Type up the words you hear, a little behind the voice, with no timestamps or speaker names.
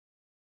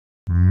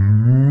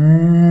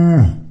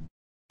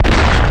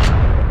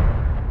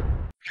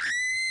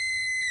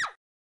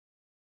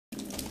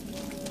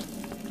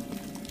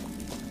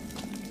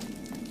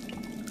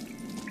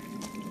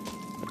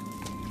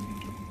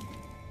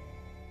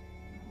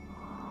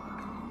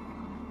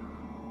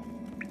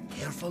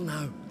Careful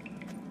now.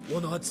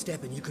 One odd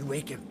step and you can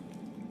wake him.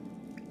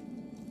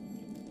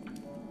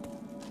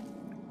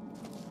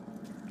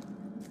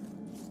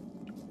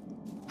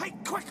 Hey,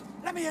 quick!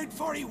 Let me out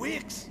before he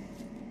wakes!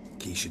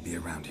 Key should be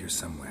around here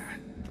somewhere.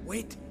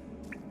 Wait.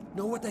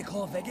 Know what they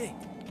call Viggy?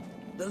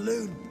 The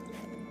loon.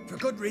 For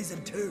good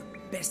reason too.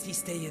 Best he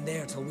stay in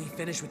there till we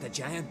finish with the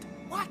giant.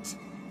 What?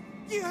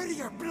 You out of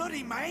your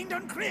bloody mind,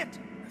 Uncrate?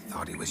 I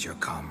thought he was your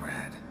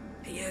comrade.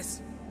 He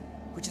is.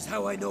 Which is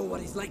how I know what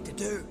he's like to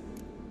do.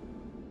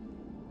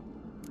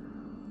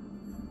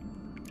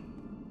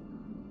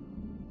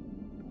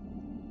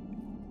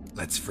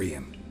 Let's free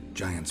him.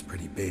 Giant's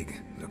pretty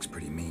big, looks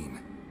pretty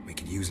mean. We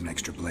could use an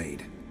extra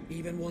blade.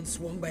 Even one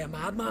swung by a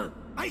madman.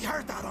 I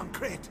heard that,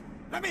 Uncrate.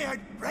 Let me out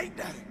right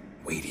now.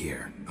 Wait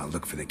here. I'll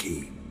look for the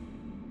key.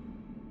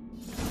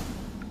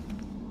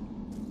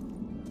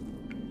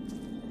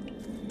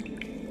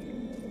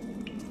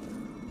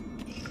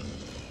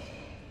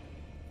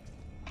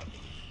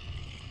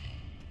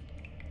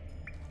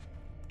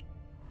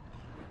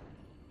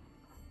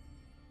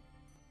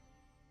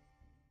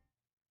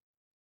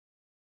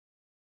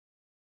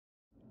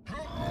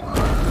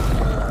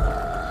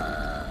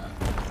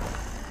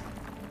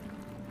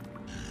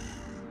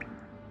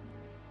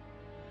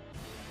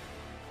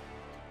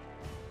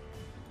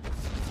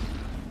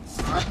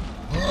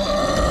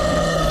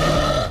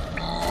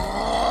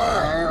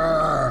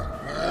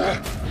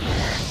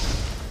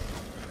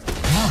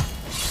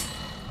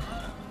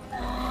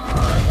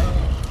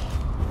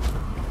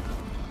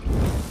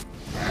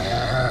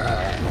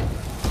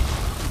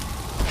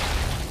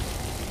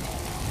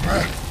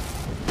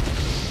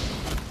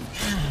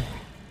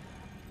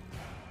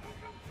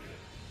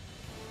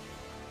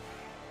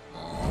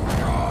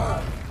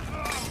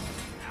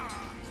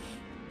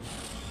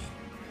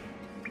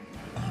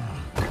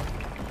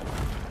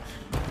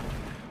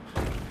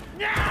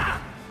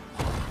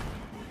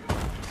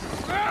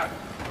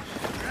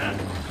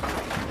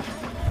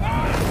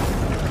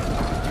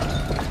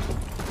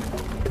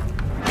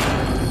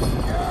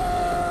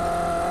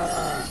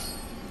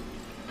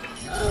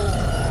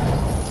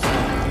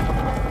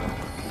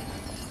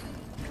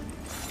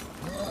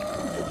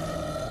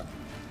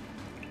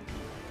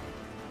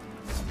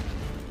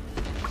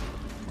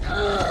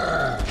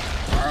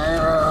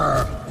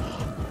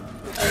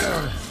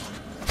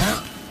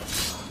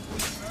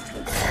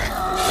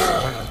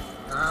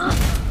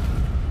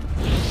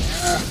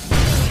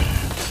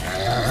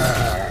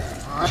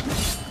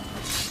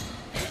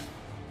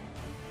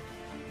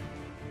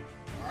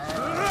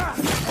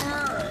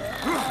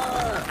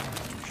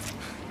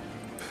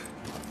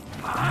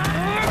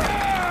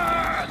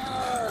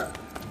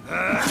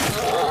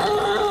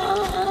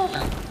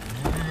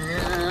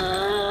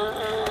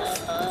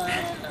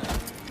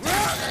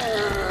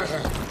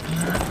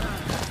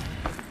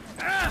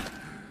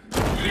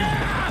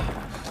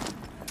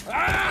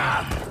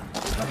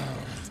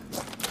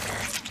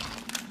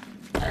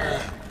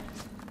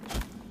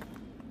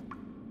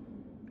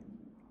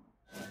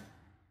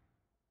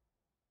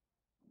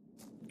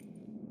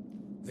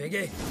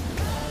 Viggy.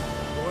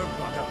 Poor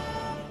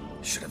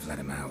bugger. Should have let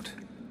him out.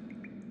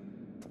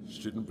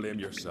 Shouldn't blame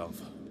yourself.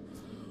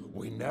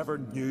 We never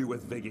knew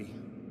with Viggy.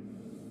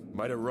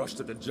 Might have rushed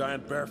at the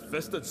giant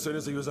bare-fisted soon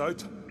as he was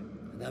out.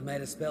 And that might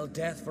have spelled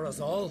death for us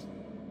all.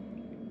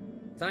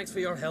 Thanks for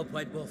your help,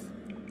 White Wolf.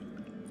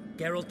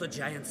 Geralt the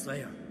Giant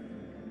Slayer.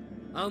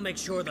 I'll make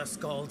sure the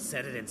Skald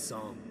said it in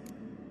song.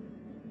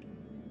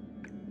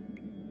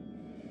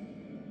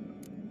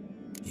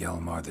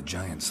 Hjalmar the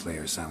Giant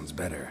Slayer sounds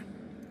better.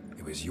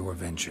 It was your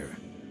venture.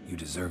 You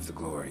deserve the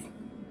glory.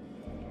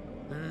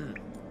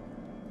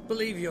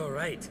 Believe you're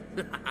right.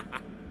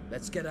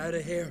 Let's get out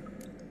of here.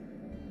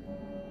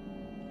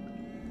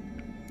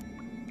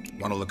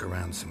 Want to look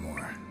around some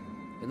more?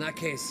 In that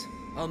case,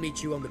 I'll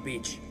meet you on the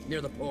beach,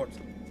 near the port.